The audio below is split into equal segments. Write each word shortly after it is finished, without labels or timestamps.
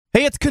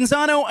Hey, it's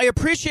Canzano. I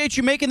appreciate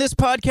you making this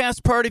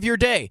podcast part of your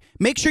day.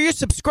 Make sure you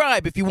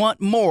subscribe if you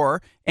want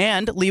more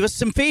and leave us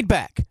some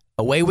feedback.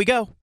 Away we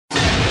go.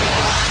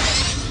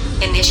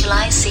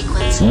 Initialize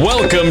sequence.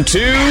 Welcome to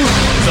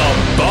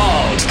The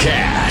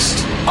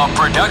Baldcast, a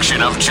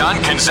production of John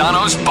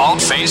Canzano's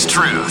Bald-Faced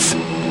Truth.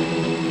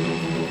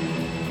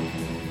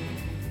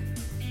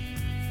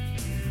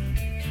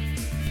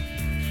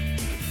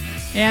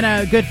 And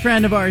a good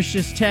friend of ours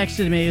just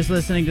texted me. He's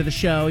listening to the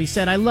show. He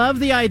said, I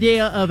love the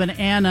idea of an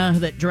Anna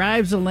that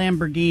drives a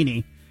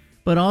Lamborghini,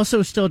 but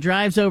also still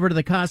drives over to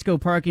the Costco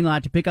parking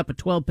lot to pick up a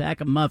 12-pack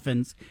of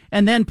muffins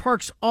and then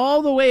parks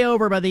all the way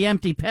over by the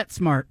empty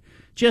PetSmart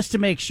just to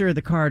make sure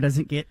the car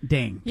doesn't get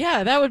dinged.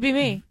 Yeah, that would be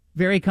me.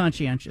 Very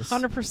conscientious.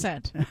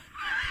 100%.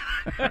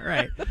 All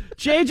right.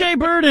 J.J.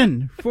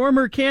 Birden,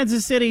 former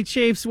Kansas City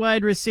Chiefs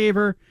wide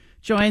receiver,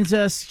 joins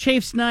us.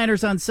 Chiefs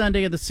Niners on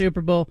Sunday of the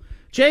Super Bowl.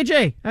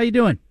 JJ, how you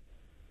doing?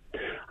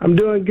 I'm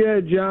doing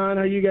good, John.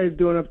 How you guys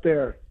doing up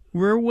there?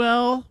 We're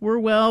well.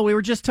 We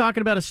were just talking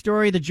about a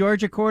story. The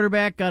Georgia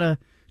quarterback got a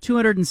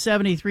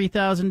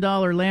 $273,000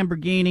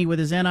 Lamborghini with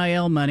his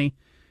NIL money.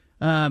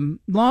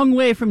 Long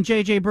way from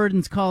JJ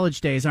Birden's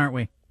college days, aren't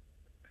we?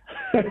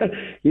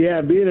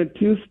 Yeah, being a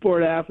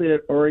two-sport athlete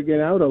at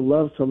Oregon, I would have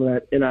loved some of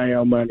that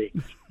NIL money.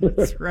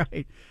 That's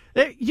right.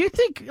 You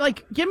think,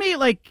 give me,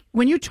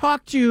 when you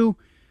talk to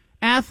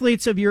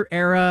athletes of your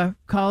era,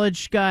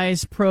 college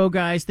guys, pro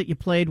guys that you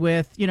played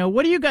with,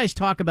 what do you guys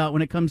talk about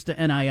when it comes to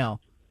NIL?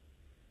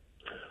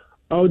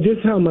 Oh, just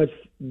how much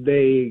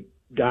they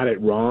got it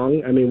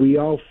wrong. I mean, we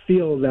all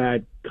feel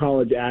that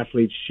college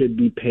athletes should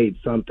be paid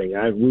something.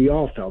 We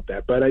all felt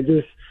that, but I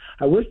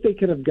wish they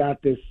could have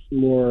got this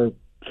more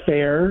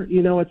fair.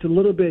 It's a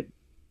little bit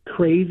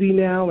crazy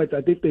now. I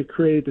think they've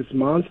created this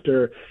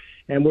monster,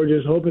 and we're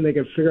just hoping they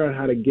can figure out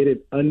how to get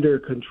it under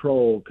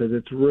control, because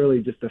it's really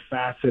just a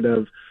facet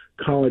of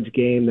college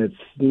game that's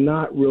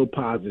not real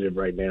positive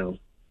right now.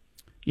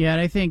 Yeah,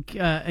 and I think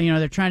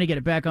they're trying to get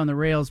it back on the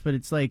rails, but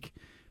it's like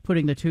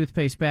putting the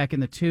toothpaste back in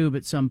the tube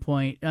at some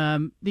point.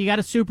 You got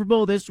a Super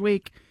Bowl this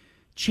week.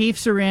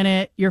 Chiefs are in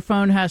it. Your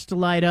phone has to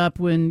light up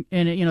when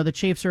the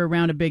Chiefs are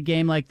around a big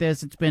game like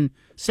this. It's been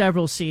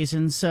several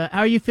seasons. How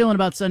are you feeling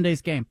about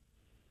Sunday's game?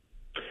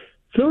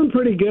 Feeling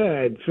pretty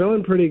good.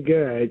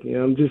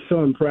 I'm just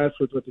so impressed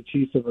with what the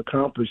Chiefs have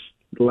accomplished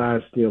the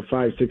last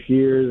 5-6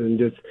 years, and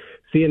just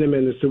seeing them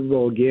in the Super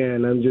Bowl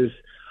again.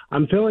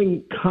 I'm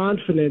feeling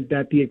confident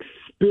that the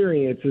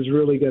experience is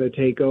really going to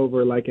take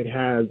over like it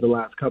has the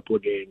last couple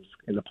of games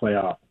in the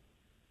playoff.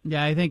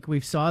 Yeah, I think we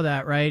saw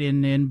that, right,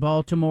 in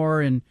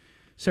Baltimore, and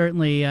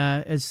certainly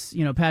as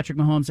Patrick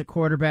Mahomes at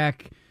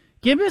quarterback.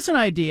 Give us an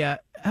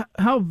idea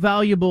how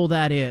valuable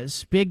that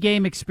is. Big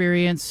game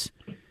experience,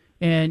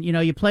 and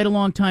you played a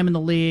long time in the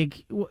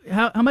league.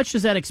 How much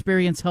does that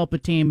experience help a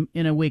team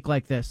in a week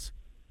like this?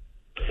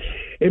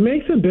 It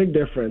makes a big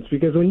difference,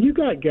 because when you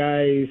got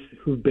guys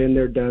who've been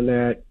there, done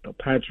that,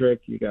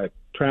 Patrick, you got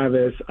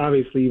Travis,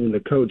 obviously even the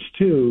coach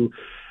too,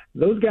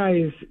 those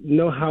guys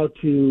know how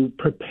to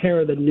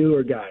prepare the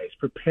newer guys,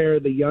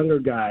 prepare the younger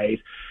guys,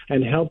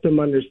 and help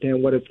them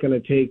understand what it's going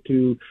to take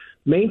to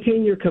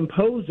maintain your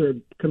composure,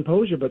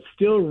 but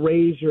still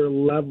raise your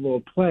level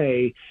of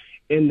play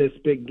in this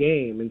big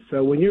game. And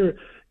so when you're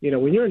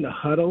in the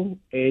huddle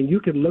and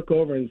you can look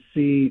over and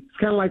see, it's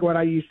kind of like what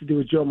I used to do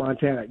with Joe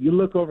Montana. You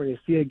look over and you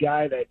see a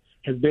guy that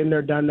has been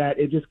there, done that.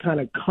 It just kind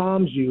of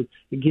calms you.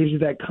 It gives you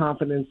that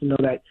confidence to know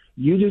that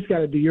you just got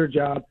to do your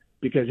job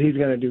because he's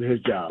going to do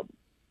his job.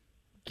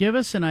 Give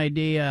us an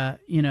idea.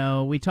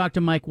 We talked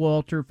to Mike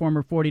Walter,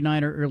 former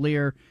 49er,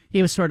 earlier.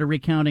 He was sort of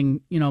recounting,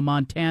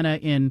 Montana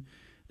in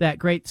that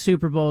great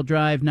Super Bowl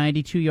drive,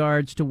 92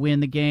 yards to win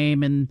the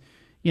game. And,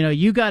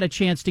 you got a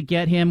chance to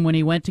get him when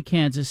he went to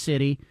Kansas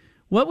City.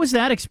 What was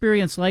that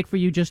experience like for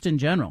you just in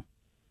general?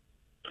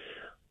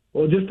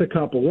 Well, just a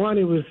couple. One,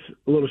 it was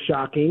a little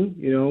shocking.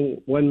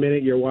 1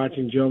 minute you're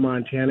watching Joe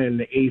Montana in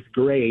the 8th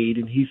grade,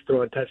 and he's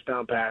throwing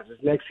touchdown passes.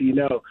 Next thing you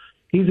know,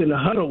 he's in the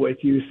huddle with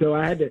you, so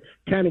I had to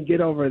kind of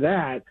get over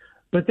that.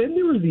 But then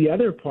there was the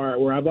other part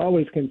where I've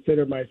always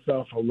considered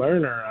myself a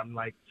learner. I'm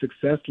like,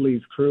 success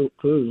leaves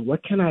clues.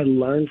 What can I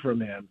learn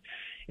from him?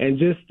 And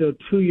just the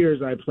 2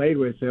 years I played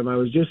with him, I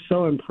was just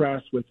so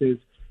impressed with his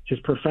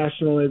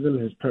professionalism,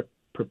 his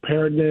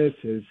preparedness,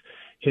 his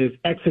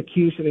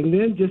execution, and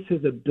then just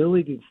his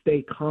ability to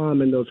stay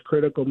calm in those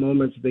critical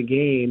moments of the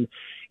game.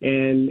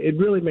 And it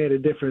really made a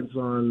difference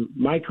on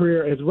my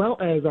career as well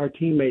as our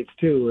teammates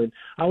too. And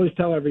I always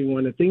tell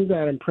everyone the thing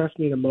that impressed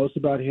me the most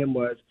about him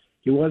was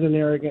he wasn't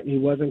arrogant, he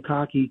wasn't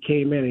cocky. He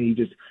came in and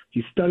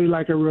he studied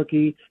like a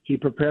rookie, he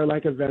prepared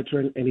like a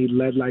veteran, and he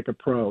led like a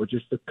pro,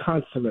 just a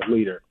consummate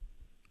leader.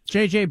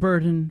 J.J.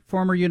 Birden,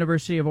 former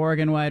University of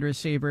Oregon wide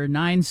receiver,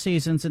 9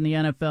 seasons in the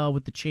NFL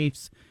with the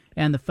Chiefs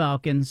and the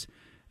Falcons.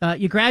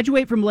 You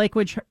graduate from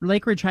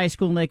Lakeridge High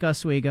School in Lake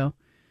Oswego.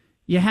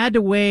 You had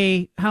to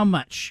weigh how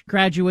much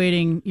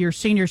graduating your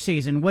senior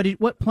season?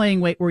 What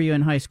playing weight were you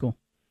in high school?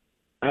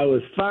 I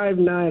was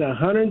 5'9",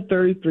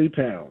 133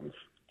 pounds.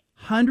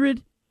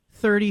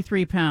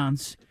 133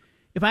 pounds.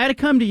 if I had to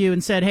come to you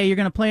and said, hey, you're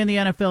going to play in the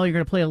NFL, you're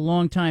going to play a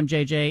long time,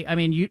 JJ, I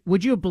mean,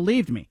 would you have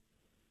believed me?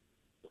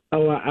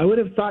 Oh, I would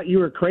have thought you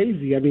were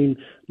crazy. I mean,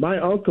 my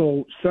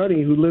uncle,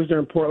 Sonny, who lives there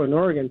in Portland,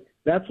 Oregon,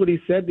 that's what he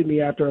said to me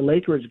after a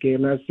Lakers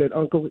game. And I said,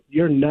 Uncle,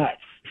 you're nuts.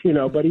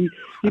 But he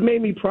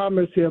made me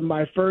promise him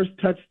my first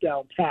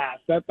touchdown pass.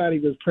 I thought he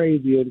was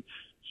crazy, and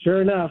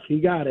sure enough,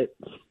 he got it.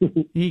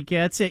 He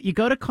gets it. You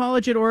go to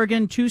college at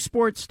Oregon,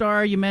 two-sport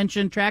star. You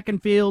mentioned track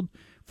and field,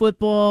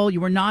 football.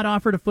 You were not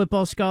offered a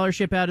football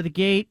scholarship out of the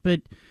gate, but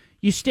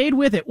you stayed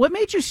with it. What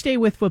made you stay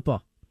with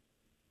football?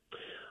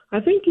 I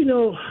think,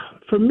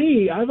 for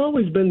me, I've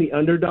always been the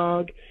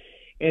underdog.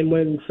 And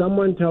when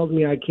someone tells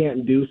me I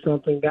can't do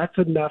something, that's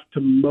enough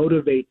to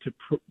motivate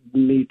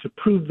me to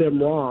prove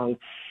them wrong.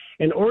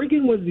 And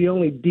Oregon was the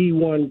only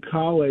D1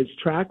 college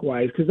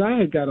track-wise, because I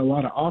had got a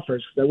lot of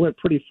offers because I went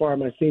pretty far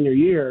my senior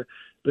year.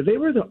 But they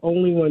were the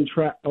only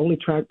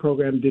track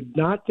program. Did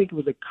not think it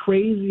was a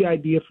crazy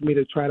idea for me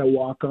to try to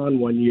walk on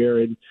one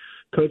year. And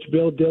Coach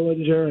Bill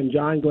Dillinger and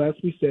John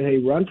Gillespie said, hey,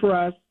 run for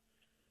us.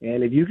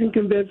 And if you can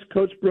convince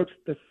Coach Brooks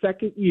the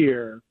second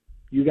year,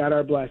 you got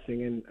our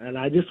blessing. And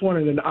I just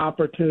wanted an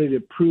opportunity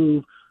to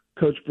prove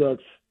Coach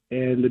Brooks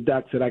and the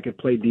Ducks that I could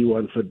play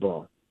D1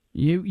 football.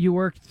 You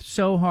worked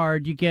so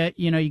hard. You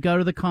go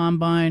to the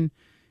combine.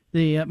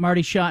 The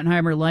Marty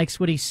Schottenheimer likes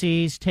what he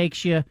sees,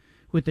 takes you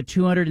with the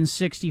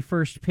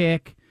 261st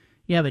pick.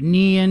 You have a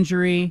knee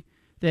injury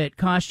that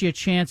cost you a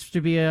chance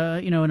to be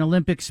an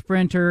Olympic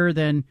sprinter.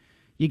 Then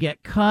you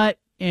get cut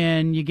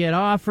and you get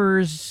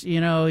offers.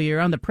 You're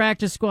on the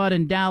practice squad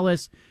in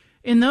Dallas.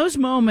 In those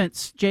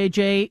moments,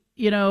 JJ,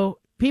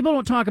 people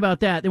don't talk about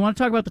that. They want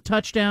to talk about the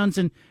touchdowns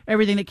and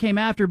everything that came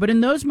after. But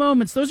in those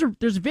moments,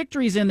 there's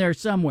victories in there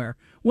somewhere.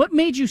 What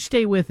made you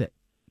stay with it?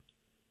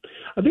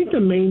 I think the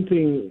main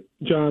thing,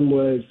 John,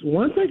 was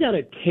once I got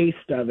a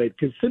taste of it,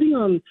 because sitting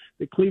on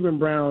the Cleveland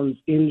Browns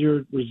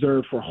injured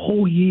reserve for a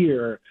whole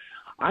year,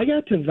 I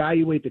got to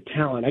evaluate the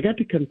talent. I got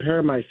to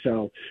compare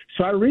myself.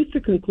 So I reached the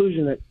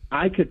conclusion that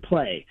I could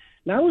play.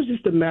 Now it was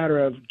just a matter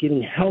of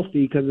getting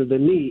healthy because of the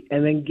knee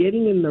and then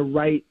getting in the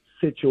right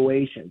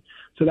situation.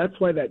 So that's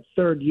why that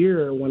third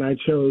year when I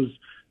chose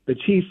the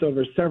Chiefs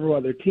over several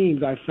other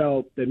teams, I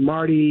felt that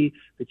Marty,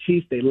 the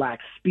Chiefs, they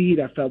lacked speed.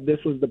 I felt this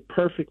was the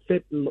perfect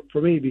fit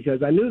for me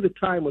because I knew the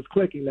time was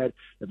clicking that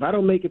if I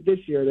don't make it this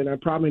year, then I'm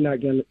probably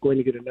not going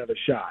to get another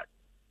shot.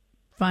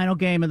 Final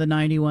game of the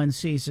 91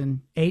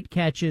 season, 8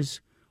 catches,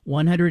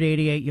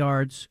 188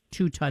 yards,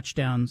 2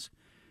 touchdowns.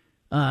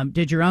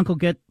 Did your uncle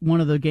get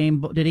one of the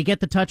game? Did he get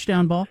the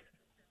touchdown ball?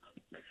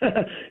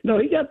 No,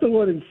 he got the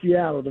one in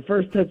Seattle, the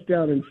first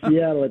touchdown in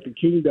Seattle at the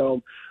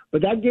Kingdome.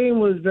 But that game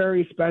was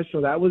very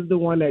special. That was the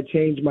one that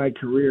changed my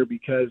career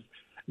because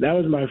that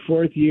was my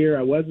 4th year.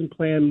 I wasn't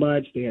playing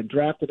much. They had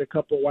drafted a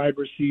couple of wide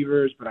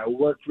receivers, but I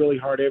worked really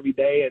hard every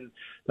day. And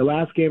the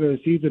last game of the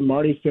season,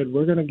 Marty said,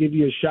 we're going to give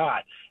you a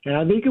shot. And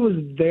I think it was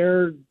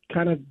their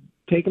kind of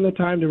taking the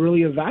time to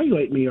really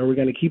evaluate me. Are we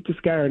going to keep this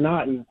guy or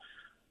not? And,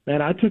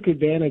 man, I took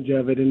advantage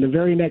of it. And the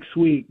very next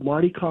week,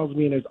 Marty calls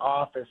me in his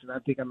office, and I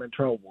think I'm in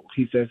trouble.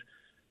 He says,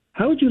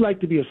 how would you like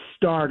to be a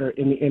starter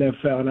in the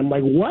NFL? And I'm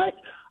like, what?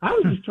 I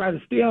was just trying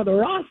to stay on the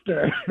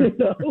roster,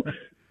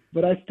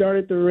 But I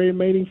started the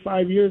remaining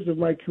 5 years of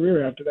my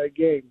career after that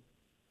game.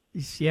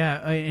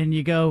 Yeah, and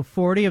you go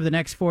 40 of the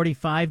next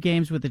 45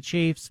 games with the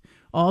Chiefs.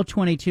 All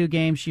 22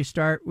 games you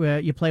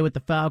play with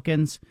the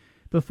Falcons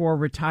before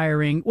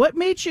retiring. What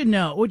made you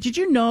know? Did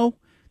you know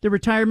the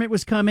retirement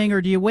was coming,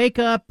 or do you wake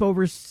up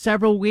over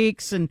several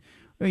weeks and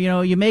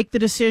you make the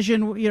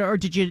decision, or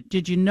did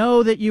you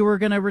know that you were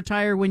going to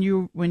retire when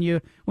you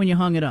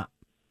hung it up?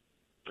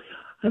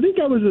 I think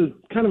that was a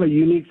kind of a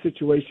unique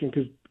situation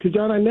because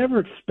John, I never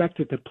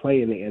expected to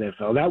play in the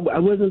NFL. I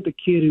wasn't the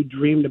kid who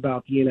dreamed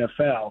about the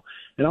NFL.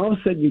 And all of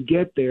a sudden you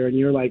get there and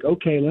you're like,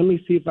 okay, let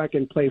me see if I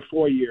can play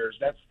 4 years.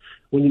 That's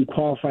when you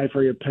qualify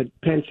for your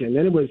pension.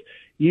 Then it was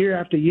year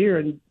after year.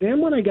 And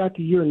then when I got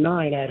to year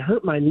 9, I had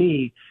hurt my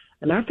knee.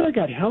 And after I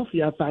got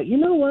healthy, I thought, you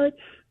know what?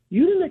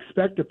 You didn't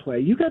expect to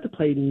play. You got to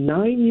play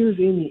 9 years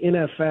in the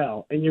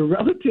NFL, and you're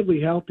relatively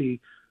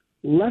healthy.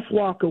 Let's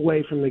walk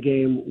away from the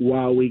game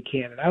while we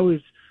can. And I was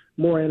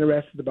more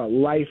interested about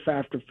life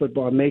after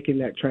football and making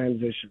that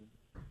transition.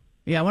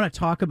 Yeah, I want to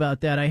talk about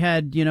that. I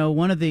had,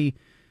 an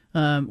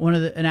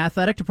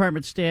athletic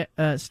department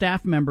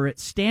staff member at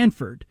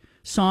Stanford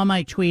saw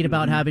my tweet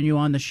about having you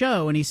on the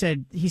show, and he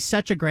said he's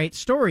such a great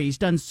story. He's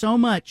done so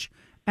much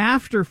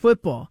after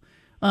football.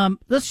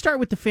 Let's start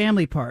with the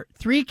family part.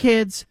 3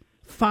 kids,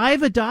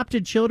 5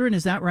 adopted children.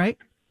 Is that right?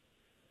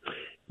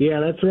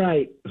 Yeah, that's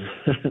right.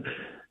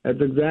 That's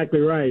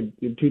exactly right.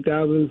 In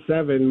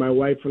 2007, my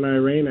wife and I,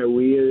 Raina,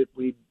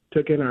 we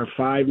took in our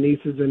 5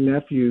 nieces and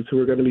nephews who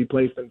were going to be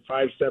placed in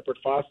 5 separate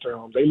foster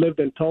homes. They lived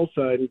in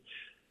Tulsa, and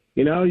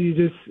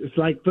it's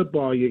like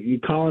football. You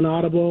call an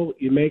audible,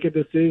 you make a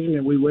decision,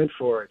 and we went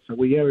for it. So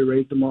we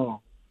raised them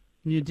all.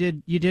 You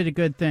did a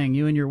good thing.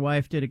 You and your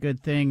wife did a good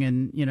thing,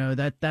 and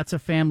that's a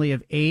family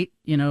of 8.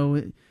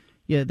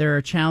 Yeah, there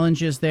are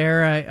challenges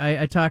there.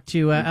 I talked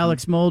to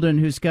Alex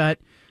Molden, who's got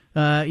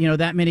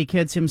that many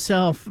kids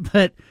himself,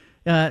 but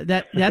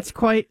that's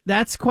quite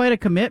a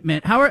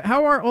commitment.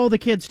 How are all the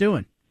kids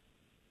doing?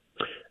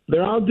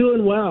 They're all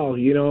doing well.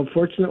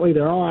 Unfortunately,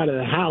 they're all out of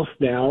the house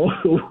now.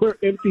 We're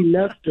empty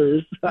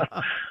nesters,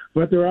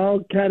 but they're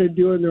all kind of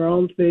doing their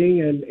own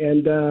thing.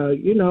 And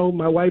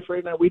my wife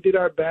right now, we did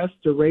our best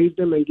to raise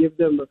them and give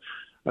them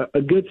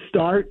a good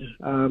start.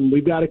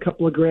 We've got a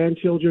couple of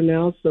grandchildren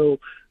now, so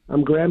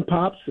I'm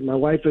grandpops, and my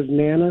wife is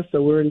Nana,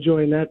 so we're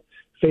enjoying that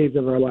phase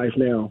of our life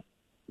now.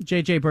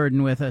 J.J.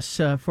 Birden with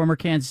us, former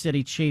Kansas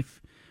City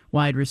Chief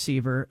wide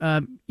receiver.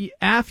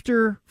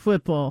 After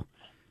football,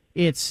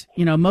 it's,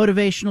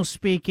 motivational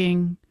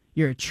speaking,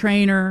 you're a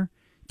trainer,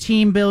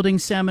 team building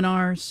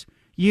seminars,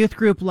 youth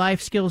group life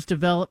skills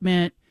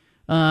development.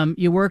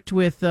 You worked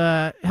with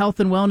health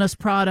and wellness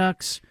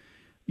products.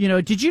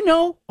 Did you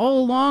know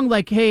all along,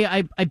 like, hey,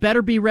 I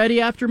better be ready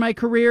after my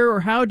career, or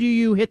how do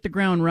you hit the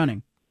ground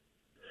running?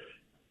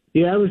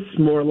 Yeah, it was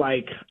more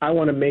like I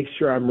want to make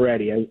sure I'm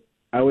ready.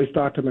 I always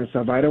thought to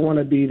myself, I don't want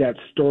to be that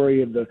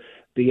story of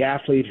the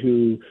athlete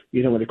who,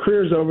 when the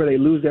career's over, they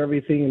lose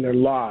everything and they're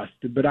lost.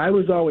 But I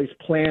was always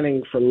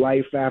planning for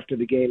life after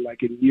the game,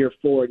 like in year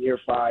 4 and year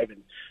 5,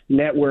 and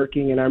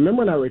networking. And I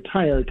remember when I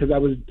retired, because I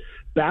was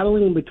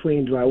battling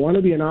between, do I want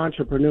to be an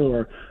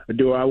entrepreneur or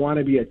do I want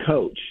to be a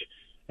coach?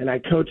 And I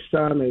coached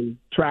some in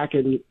track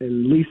in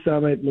Lee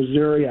Summit,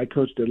 Missouri. I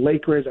coached at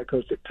Lake Ridge. I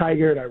coached at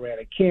Tigard. I ran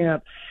a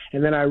camp.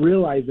 And then I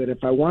realized that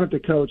if I wanted to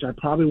coach, I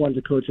probably wanted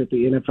to coach at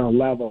the NFL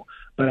level.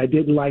 But I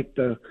didn't like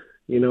the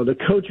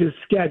coach's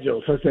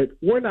schedule. So I said,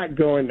 we're not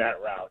going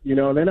that route.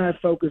 Then I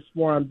focused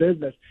more on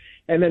business.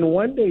 And then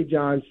one day,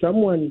 John,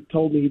 someone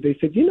told me, they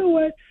said, you know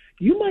what?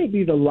 You might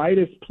be the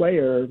lightest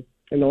player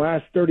in the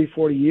last 30,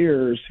 40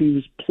 years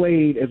who's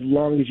played as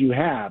long as you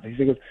have. He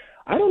said,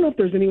 I don't know if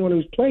there's anyone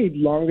who's played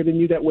longer than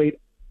you that weighed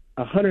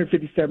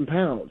 157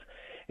 pounds.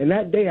 And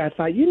that day I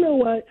thought, you know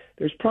what?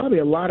 There's probably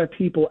a lot of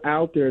people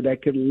out there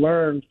that could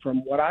learn from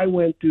what I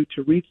went through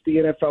to reach the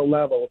NFL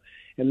level.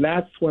 And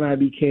that's when I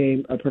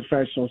became a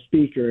professional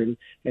speaker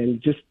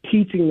and just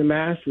teaching the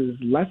masses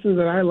lessons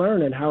that I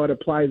learned and how it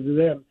applies to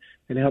them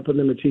and helping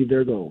them achieve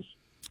their goals.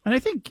 And I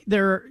think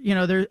there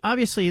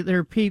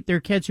are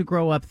kids who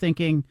grow up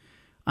thinking,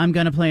 I'm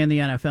going to play in the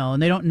NFL,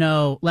 and they don't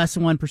know less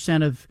than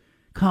 1% of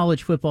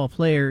college football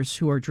players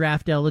who are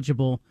draft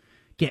eligible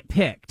get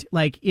picked.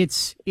 Like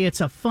it's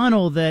a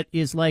funnel that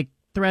is like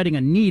threading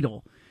a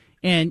needle,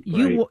 and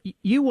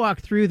you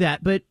walk through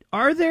that. But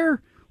are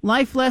there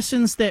life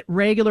lessons that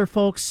regular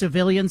folks,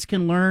 civilians,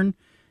 can learn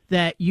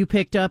that you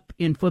picked up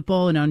in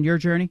football and on your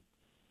journey?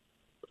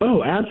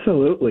 Oh,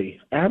 absolutely.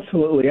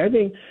 Absolutely. I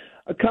think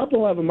a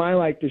couple of them I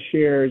like to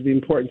share is the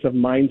importance of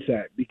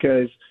mindset,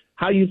 because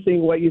how you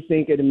think, what you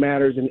think, it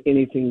matters in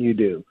anything you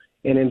do.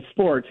 And in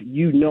sports,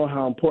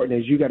 how important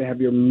it is. You got to have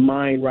your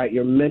mind right,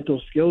 your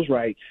mental skills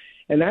right.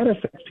 And that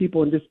affects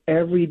people in just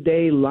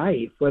everyday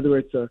life, whether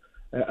it's a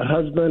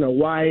husband, a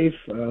wife,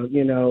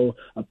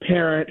 a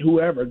parent,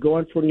 whoever,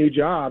 going for a new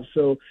job.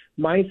 So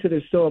mindset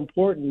is so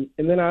important.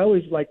 And then I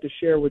always like to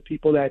share with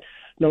people that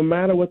no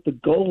matter what the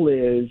goal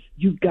is,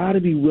 you got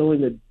to be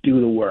willing to do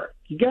the work.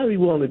 You got to be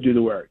willing to do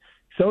the work.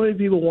 So many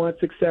people want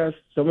success.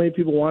 So many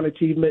people want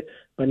achievement,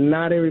 but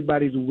not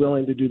everybody's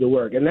willing to do the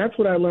work. And that's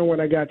what I learned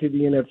when I got to the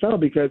NFL,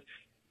 because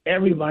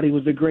everybody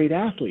was a great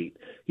athlete.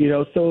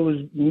 So it was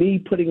me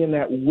putting in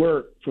that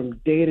work from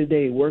day to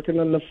day, working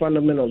on the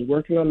fundamentals,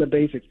 working on the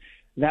basics.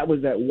 That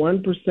was that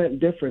 1%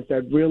 difference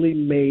that really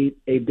made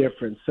a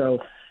difference. So,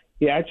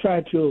 yeah, I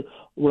try to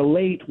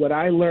relate what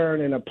I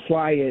learn and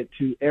apply it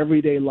to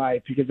everyday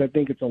life, because I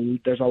think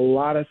there's a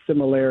lot of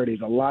similarities,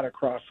 a lot of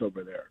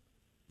crossover there.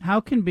 How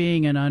can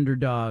being an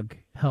underdog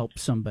help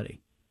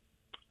somebody?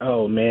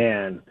 Oh,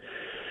 man.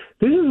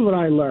 This is what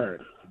I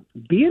learned.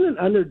 Being an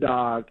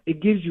underdog,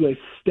 it gives you a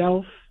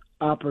stealth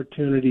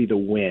opportunity to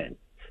win,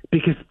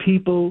 because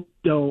people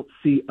don't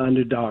see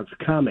underdogs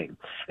coming.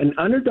 And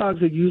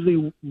underdogs are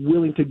usually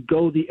willing to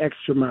go the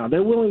extra mile.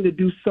 They're willing to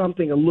do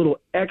something a little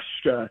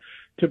extra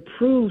to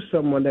prove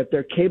someone that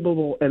they're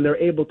capable and they're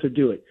able to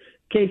do it.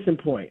 Case in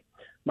point,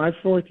 my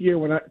third year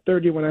when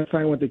I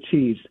signed with the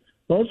Chiefs,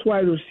 most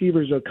wide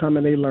receivers will come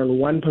and they learn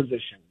one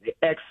position, the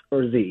X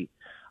or Z.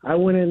 I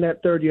went in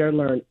that third year and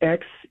learned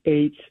X,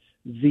 H,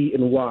 Z,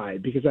 and Y,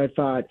 because I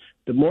thought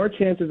the more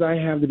chances I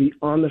have to be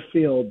on the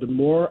field, the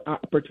more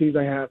opportunities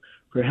I have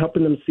for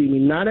helping them see me,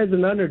 not as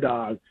an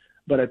underdog,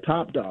 but a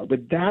top dog.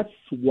 But that's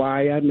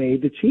why I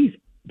made the Chiefs,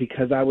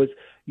 because I was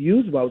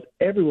usable. I was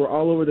everywhere,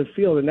 all over the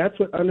field, and that's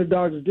what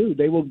underdogs do.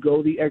 They will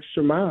go the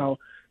extra mile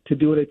to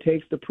do what it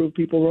takes to prove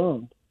people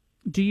wrong.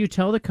 Do you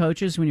tell the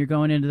coaches when you're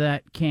going into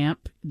that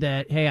camp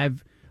that, hey,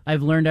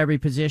 I've learned every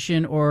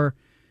position, or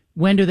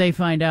when do they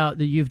find out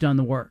that you've done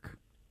the work?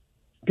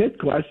 Good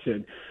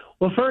question.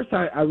 Well, first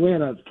I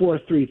ran a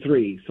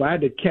 4.33, so I had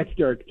to catch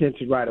their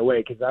attention right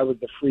away, because I was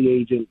the free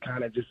agent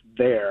kind of just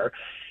there.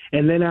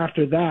 And then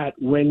after that,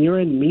 when you're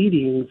in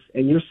meetings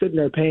and you're sitting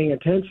there paying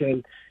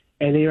attention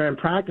and you're in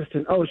practice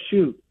and, oh,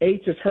 shoot,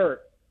 H is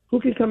hurt. Who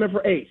can come in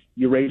for H?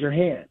 You raise your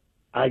hand.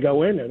 I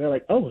go in there. They're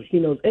like, oh, he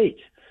knows H.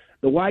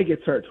 The Y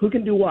gets hurt. Who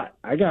can do what?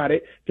 I got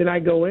it. Then I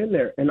go in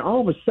there. And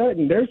all of a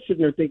sudden, they're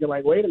sitting there thinking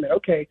like, wait a minute,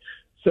 okay,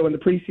 so in the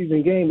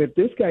preseason game, if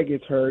this guy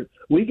gets hurt,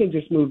 we can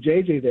just move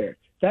JJ there.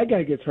 That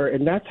guy gets hurt.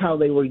 And that's how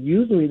they were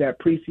using me that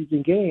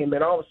preseason game.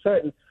 And all of a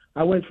sudden,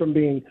 I went from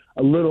being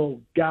a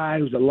little guy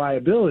who's a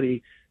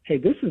liability, hey,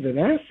 this is an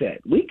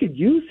asset. We could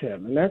use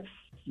him. And that's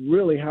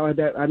really how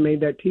I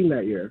made that team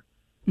that year.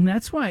 And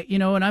that's why,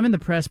 when I'm in the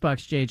press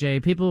box,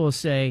 JJ, people will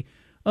say,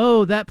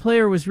 oh, that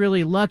player was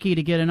really lucky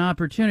to get an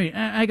opportunity.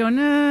 I go,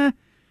 nah,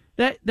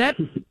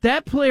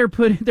 that player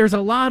there's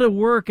a lot of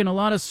work and a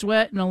lot of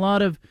sweat and a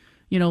lot of,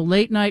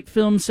 late night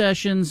film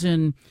sessions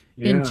and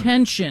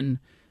intention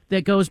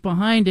that goes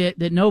behind it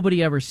that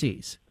nobody ever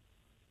sees.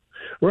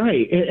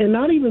 Right. And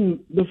not even,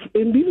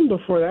 and even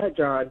before that,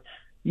 John,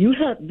 you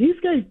have these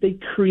guys, they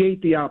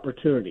create the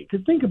opportunity.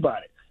 Because think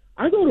about it.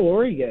 I go to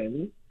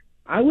Oregon,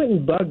 I went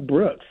and bugged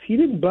Brooks. He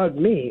didn't bug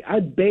me. I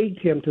begged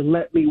him to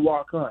let me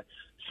walk on.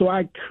 So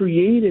I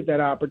created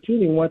that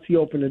opportunity. Once he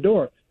opened the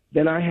door,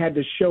 then I had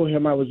to show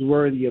him I was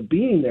worthy of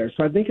being there.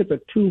 So I think it's a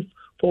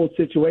twofold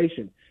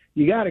situation.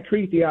 You got to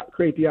create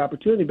the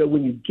opportunity, but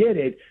when you get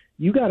it,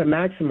 you got to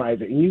maximize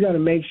it, and you got to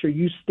make sure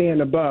you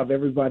stand above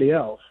everybody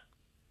else.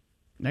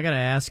 I got to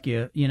ask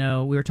you, we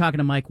were talking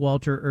to Mike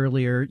Walter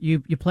earlier. You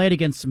played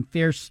against some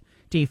fierce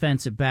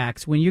defensive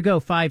backs. When you go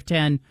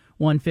 5'10",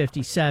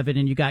 157,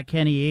 and you got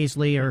Kenny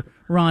Aisley or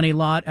Ronnie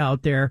Lott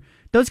out there,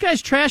 those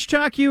guys trash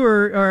talk you,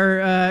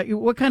 or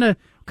what kind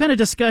of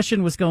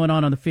discussion was going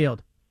on the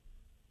field?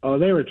 Oh,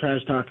 they were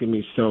trash talking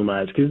me so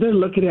much because they're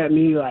looking at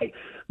me like,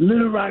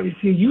 little Robbie,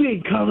 see, you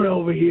ain't coming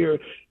over here.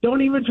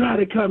 Don't even try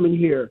to come in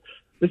here.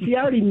 But see,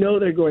 I already know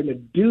they're going to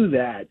do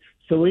that.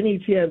 So any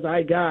chance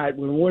I got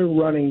when we're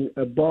running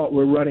a ball,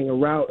 we're running a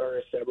route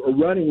or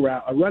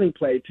a running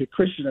play to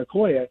Christian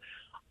Okoye,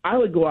 I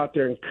would go out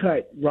there and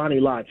cut Ronnie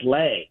Lott's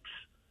legs.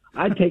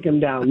 I'd take him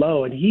down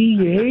low, and he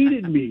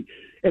hated me.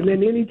 And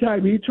then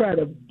anytime he tried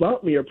to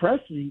bump me or press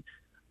me,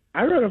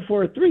 I run a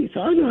 4-3,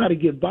 so I know how to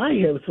get by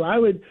him. So I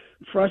would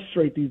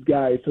frustrate these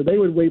guys. So they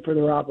would wait for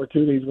their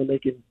opportunities when they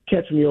could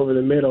catch me over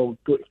the middle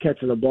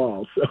catching the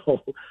ball.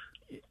 So,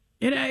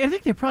 and I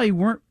think they probably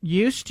weren't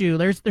used to.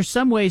 There's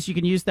some ways you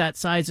can use that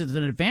size as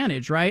an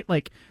advantage, right?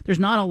 Like there's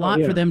not a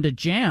lot for them to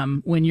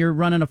jam when you're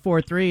running a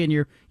 4-3 and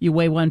you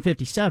weigh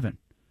 157.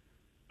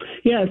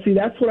 Yeah, see,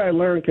 that's what I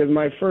learned because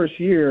my first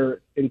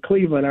year in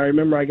Cleveland, I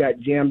remember I got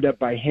jammed up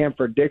by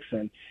Hanford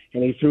Dixon,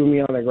 and he threw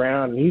me on the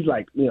ground, and he's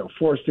like,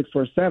 4'6",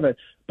 4'7".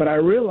 But I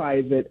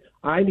realized that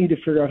I need to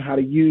figure out how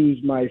to use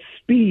my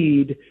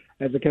speed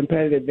as a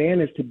competitive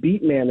advantage to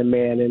beat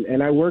man-to-man,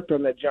 and I worked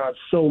on that, John,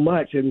 so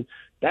much. And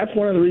that's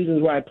one of the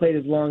reasons why I played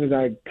as long as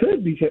I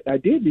could,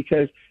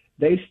 because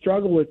they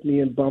struggled with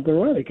me in bump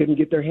and run. They couldn't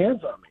get their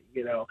hands on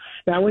me,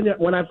 Now,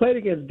 when I played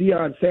against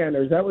Deion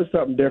Sanders, that was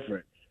something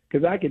different.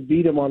 Because I could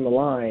beat him on the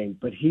line,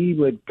 but he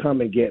would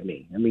come and get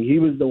me. I mean, he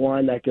was the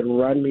one that could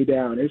run me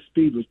down. His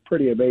speed was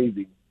pretty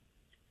amazing.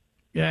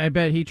 Yeah, I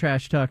bet he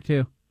trash talked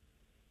too.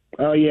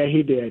 Oh, yeah,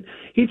 he did.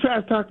 He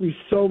trash talked me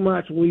so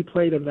much when we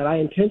played him that I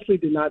intentionally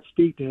did not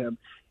speak to him.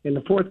 In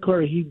the fourth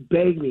quarter, he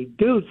begged me,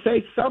 dude,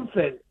 say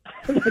something.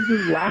 And I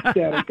just laughed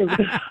at him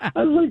because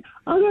I was like,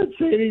 I'm not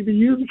saying anything to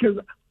you because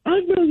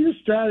I know your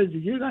strategy.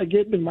 You're not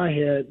getting in my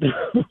head.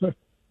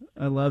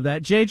 I love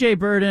that. J.J.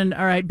 Birden,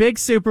 all right, big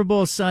Super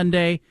Bowl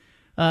Sunday.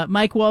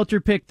 Mike Walter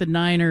picked the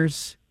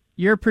Niners.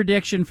 Your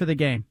prediction for the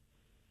game?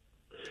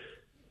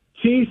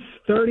 Chiefs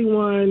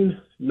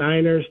 31,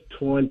 Niners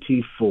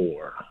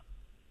 24.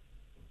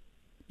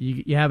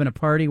 You having a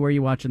party? Where are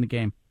you watching the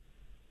game?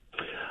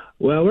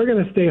 Well, we're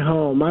going to stay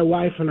home. My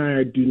wife and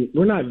I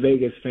we're not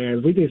Vegas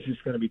fans. We think it's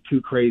just going to be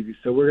too crazy,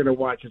 so we're going to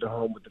watch it at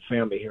home with the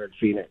family here in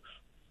Phoenix.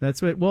 That's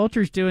what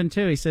Walter's doing,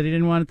 too. He said he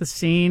didn't want it the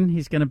scene.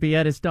 He's going to be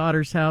at his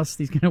daughter's house.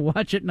 He's going to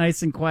watch it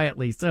nice and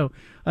quietly. So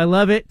I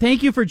love it.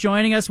 Thank you for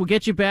joining us. We'll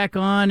get you back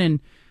on. And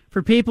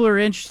for people who are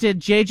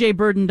interested,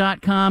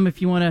 jjburden.com if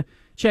you want to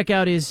check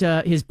out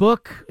his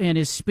book and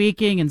his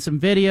speaking and some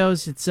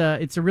videos.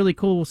 It's a really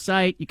cool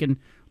site. You can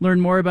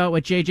learn more about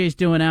what JJ's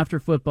doing after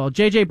football.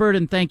 JJ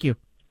Birden, thank you.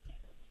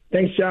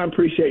 Thanks, John.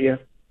 Appreciate you.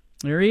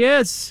 There he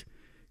is.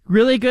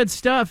 Really good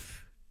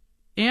stuff.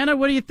 Anna,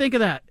 what do you think of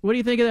that? What do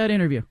you think of that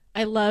interview?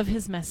 I love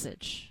his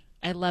message.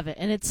 I love it.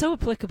 And it's so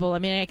applicable. I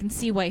mean, I can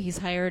see why he's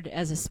hired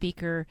as a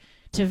speaker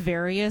to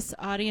various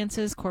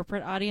audiences,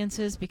 corporate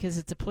audiences, because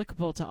it's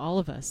applicable to all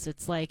of us.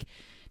 It's like,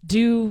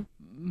 do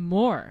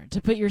more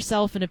to put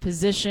yourself in a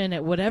position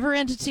at whatever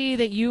entity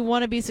that you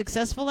want to be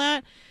successful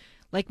at.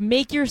 Like,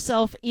 make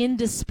yourself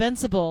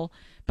indispensable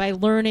by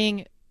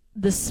learning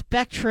the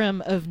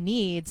spectrum of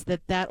needs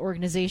that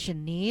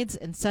organization needs,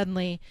 and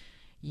suddenly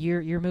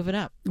you're moving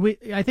up.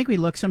 I think we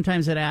look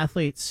sometimes at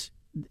athletes,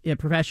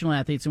 professional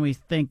athletes, and we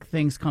think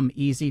things come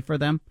easy for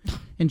them.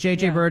 And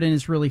J.J. Birden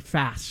is really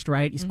fast,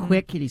 right? He's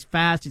quick, and he's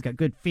fast, he's got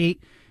good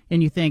feet.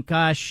 And you think,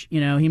 gosh,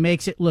 he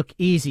makes it look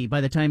easy by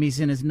the time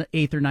he's in his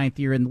 8th or 9th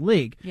year in the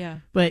league. Yeah.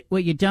 But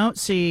what you don't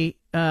see,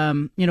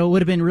 it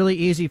would have been really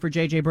easy for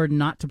J.J. Birden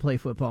not to play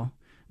football,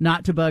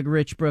 not to bug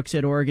Rich Brooks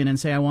at Oregon and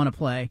say, I want to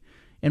play,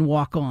 and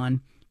walk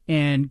on.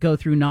 and go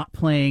through not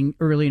playing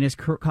early in his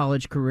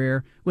college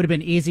career. Would have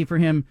been easy for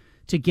him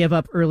to give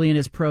up early in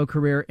his pro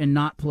career and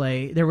not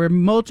play. There were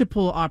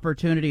multiple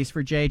opportunities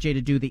for JJ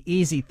to do the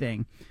easy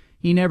thing.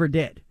 He never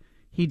did.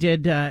 He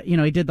did,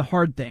 he did the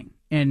hard thing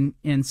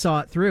and saw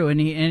it through, and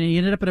he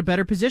ended up in a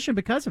better position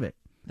because of it.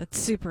 That's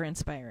super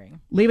inspiring.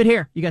 Leave it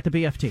here. You got the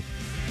BFT.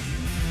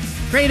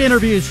 Great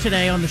interviews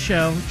today on the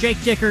show. Jake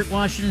Dickert,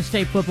 Washington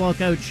State football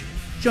coach,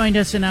 joined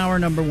us in hour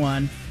number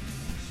 1.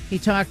 He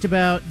talked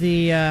about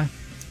the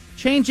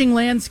changing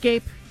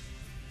landscape.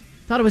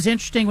 Thought it was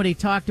interesting when he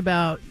talked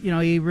about,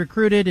 he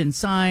recruited and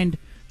signed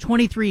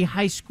 23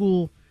 high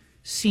school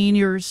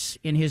seniors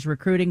in his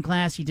recruiting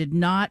class. He did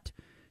not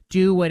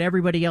do what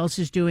everybody else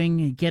is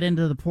doing and get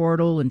into the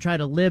portal and try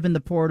to live in the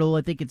portal.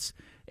 I think it's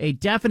a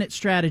definite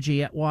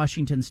strategy at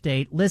Washington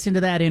State. Listen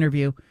to that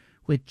interview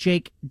with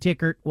Jake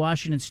Dickert,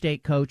 Washington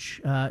State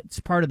coach. It's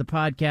part of the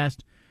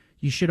podcast.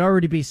 You should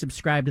already be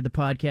subscribed to the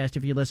podcast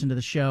if you listen to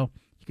the show.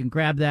 You can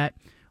grab that.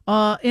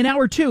 In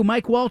hour 2,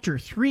 Mike Walter,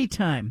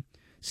 3-time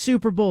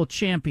Super Bowl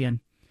champion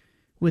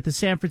with the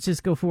San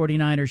Francisco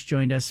 49ers,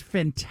 joined us.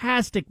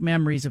 Fantastic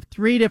memories of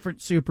 3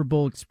 different Super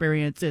Bowl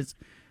experiences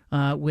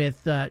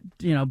with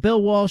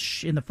Bill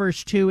Walsh in the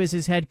first 2 as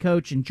his head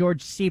coach and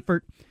George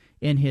Seifert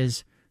in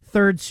his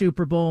 3rd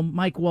Super Bowl.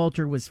 Mike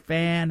Walter was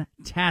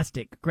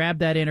fantastic. Grab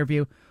that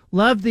interview.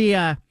 Love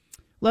the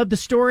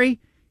story.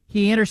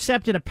 He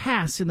intercepted a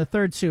pass in the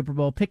 3rd Super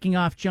Bowl, picking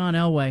off John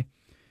Elway.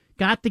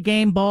 Got the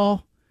game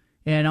ball,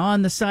 and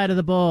on the side of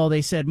the ball,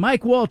 they said,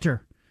 Mike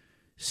Walter,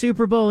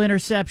 Super Bowl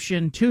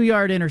interception,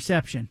 2-yard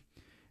interception.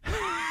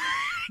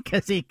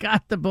 Because he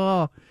got the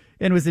ball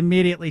and was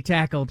immediately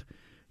tackled.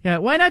 Yeah,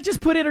 why not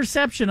just put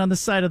interception on the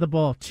side of the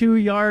ball?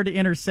 2-yard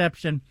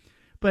interception.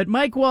 But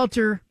Mike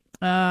Walter,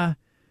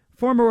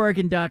 former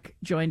Oregon Duck,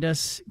 joined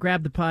us,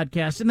 grabbed the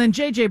podcast. And then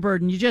J.J.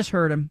 Birden, you just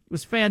heard him,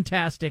 was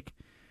fantastic,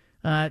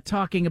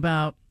 talking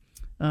about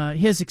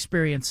his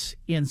experience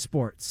in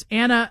sports.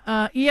 And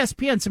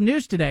ESPN, some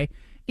news today.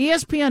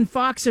 ESPN,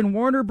 Fox, and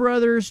Warner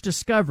Brothers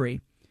Discovery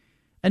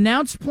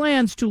announced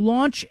plans to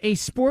launch a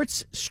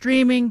sports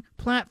streaming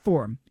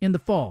platform in the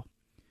fall.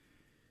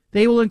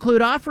 They will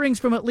include offerings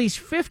from at least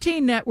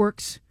 15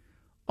 networks,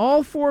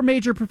 all 4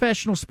 major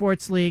professional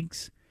sports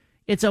leagues.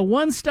 It's a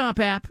one-stop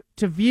app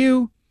to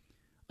view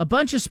a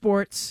bunch of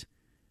sports.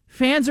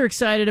 Fans are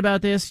excited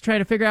about this, trying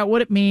to figure out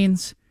what it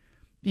means.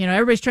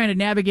 Everybody's trying to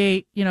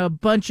navigate, a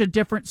bunch of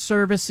different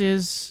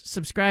services,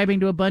 subscribing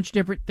to a bunch of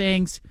different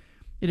things.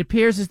 It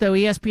appears as though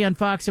ESPN,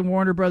 Fox, and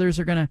Warner Brothers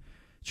are going to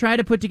try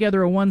to put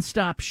together a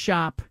one-stop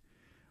shop.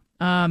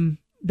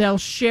 They'll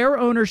share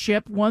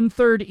ownership,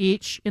 1/3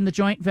 each in the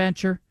joint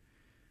venture.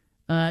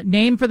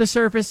 Name for the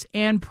service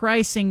and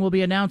pricing will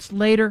be announced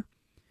later.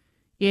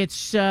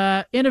 It's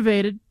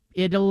innovated.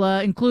 It'll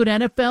include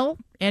NFL,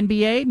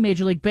 NBA,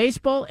 Major League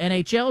Baseball,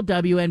 NHL,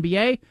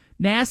 WNBA,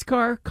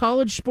 NASCAR,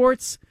 college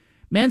sports,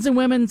 men's and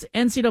women's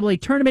NCAA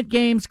tournament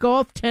games,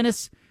 golf,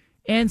 tennis,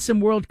 and some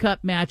World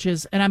Cup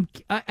matches. And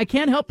I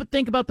can't help but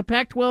think about the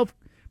Pac-12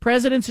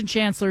 presidents and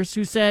chancellors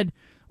who said,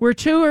 we're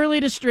too early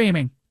to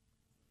streaming.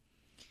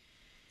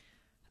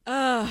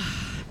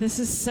 This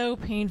is so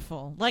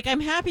painful. I'm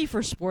happy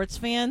for sports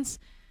fans.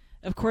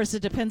 Of course,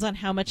 it depends on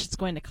how much it's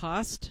going to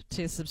cost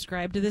to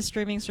subscribe to this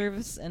streaming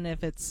service, and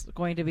if it's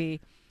going to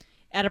be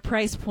at a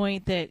price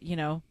point that,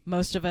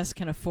 most of us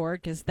can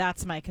afford, because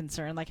that's my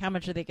concern. How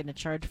much are they going to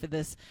charge for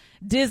this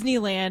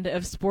Disneyland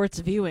of sports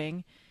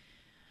viewing?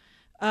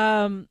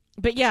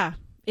 But yeah,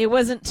 it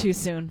wasn't too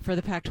soon for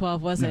the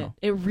Pac-12, was it?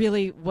 It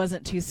really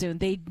wasn't too soon.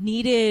 They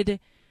needed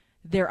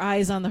their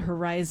eyes on the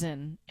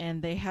horizon,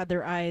 and they had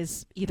their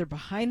eyes either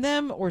behind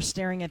them or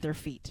staring at their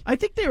feet. I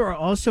think they were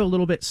also a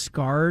little bit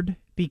scarred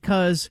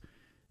because,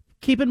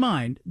 keep in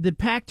mind, the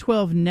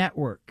Pac-12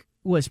 network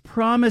was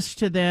promised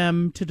to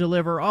them to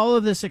deliver all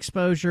of this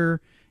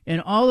exposure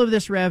and all of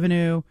this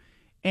revenue,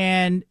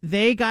 and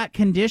they got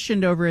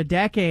conditioned over a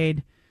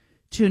decade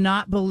to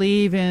not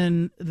believe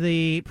in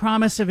the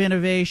promise of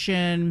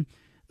innovation,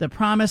 the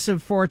promise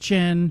of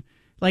fortune.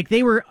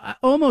 They were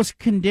almost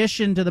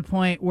conditioned to the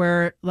point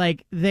where,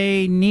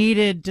 they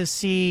needed to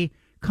see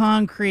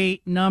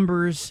concrete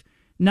numbers,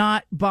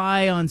 not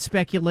buy on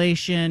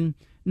speculation,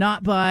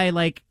 not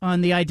buy, on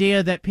the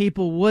idea that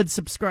people would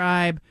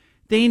subscribe.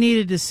 They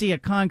needed to see a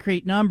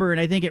concrete number, and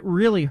I think it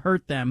really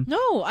hurt them.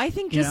 No, I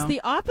think just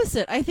the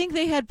opposite. I think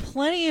they had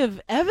plenty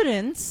of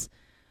evidence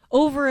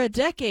over a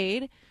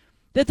decade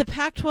that the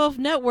Pac-12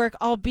 network,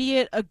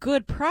 albeit a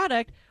good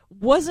product,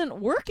 wasn't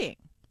working.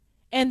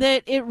 And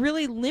that it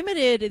really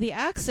limited the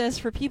access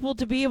for people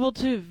to be able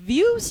to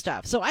view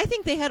stuff. So I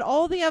think they had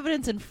all the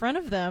evidence in front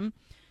of them.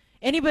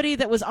 Anybody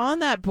that was on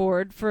that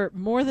board for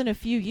more than a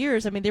few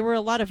years, there were a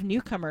lot of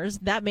newcomers.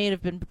 That may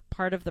have been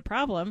part of the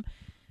problem.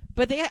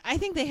 But I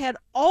think they had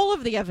all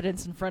of the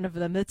evidence in front of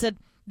them that said,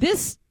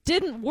 this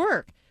didn't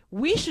work.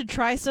 We should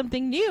try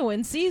something new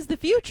and seize the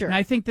future. And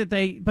I think that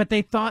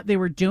they thought they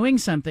were doing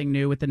something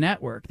new with the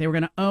network. They were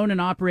going to own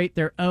and operate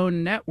their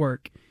own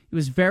network. It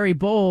was very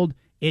bold.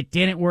 It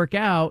didn't work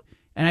out,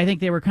 And I think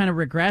they were kind of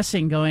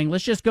regressing, going,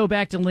 let's just go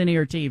back to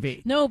linear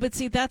TV. No, but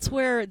see, that's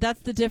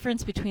the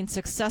difference between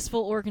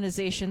successful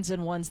organizations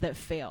and ones that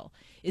fail,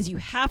 is you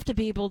have to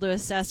be able to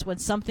assess when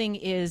something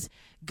is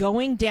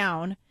going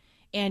down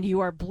and you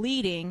are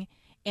bleeding,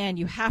 and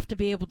you have to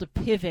be able to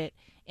pivot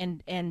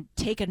and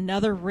take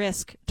another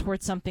risk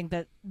towards something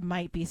that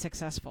might be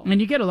successful. And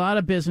you get a lot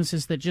of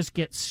businesses that just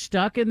get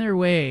stuck in their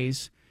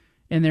ways,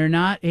 and they're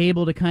not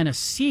able to kind of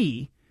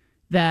see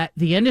that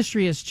the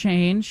industry has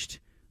changed,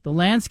 the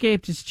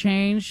landscape has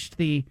changed,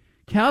 the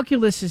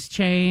calculus has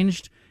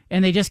changed,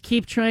 and they just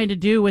keep trying to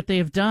do what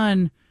they've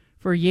done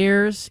for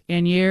years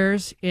and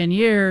years and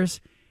years,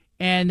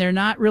 and they're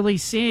not really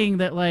seeing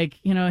that, like,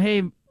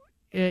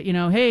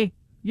 hey,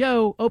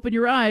 yo, open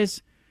your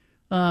eyes.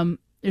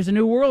 There's a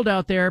new world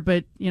out there,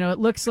 but, it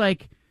looks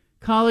like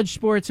college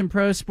sports and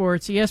pro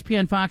sports,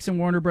 ESPN, Fox, and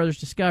Warner Brothers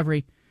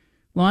Discovery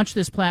launched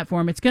this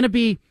platform. It's going to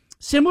be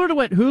similar to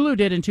what Hulu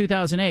did in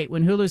 2008,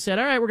 when Hulu said,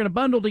 all right, we're going to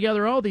bundle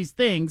together all these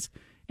things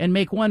and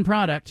make one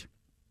product.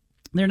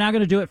 They're now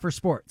going to do it for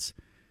sports.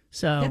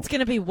 So it's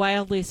going to be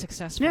wildly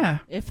successful. Yeah.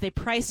 If they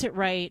price it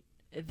right,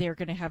 they're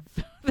going to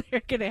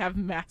have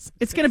massive.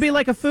 It's going to be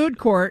like a food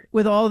court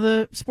with all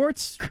the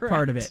sports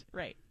part of it.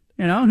 Right.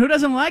 Who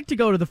doesn't like to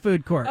go to the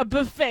food court? A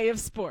buffet of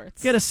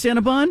sports. Get a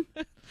Cinnabon?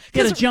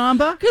 Get a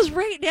Jamba? Because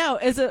right now,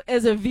 as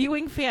a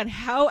viewing fan,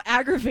 how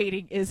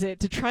aggravating is it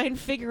to try and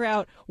figure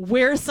out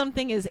where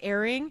something is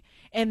airing,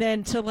 and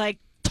then to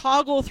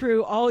toggle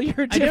through all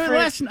your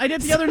different I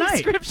did the other night.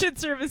 Subscription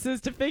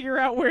services to figure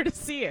out where to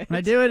see it. I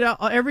do it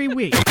every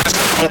week.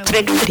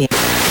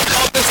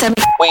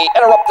 We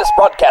interrupt this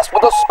broadcast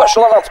with a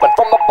special announcement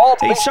from the Bald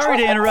Hey, Face sorry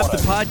to Truth interrupt the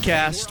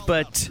Headquarters. podcast,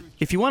 but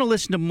if you want to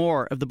listen to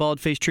more of the Bald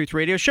Face Truth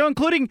Radio Show,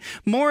 including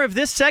more of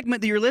this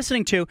segment that you're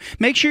listening to,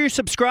 make sure you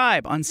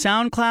subscribe on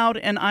SoundCloud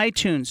and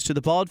iTunes to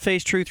the Bald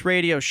Face Truth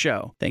Radio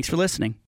Show. Thanks for listening.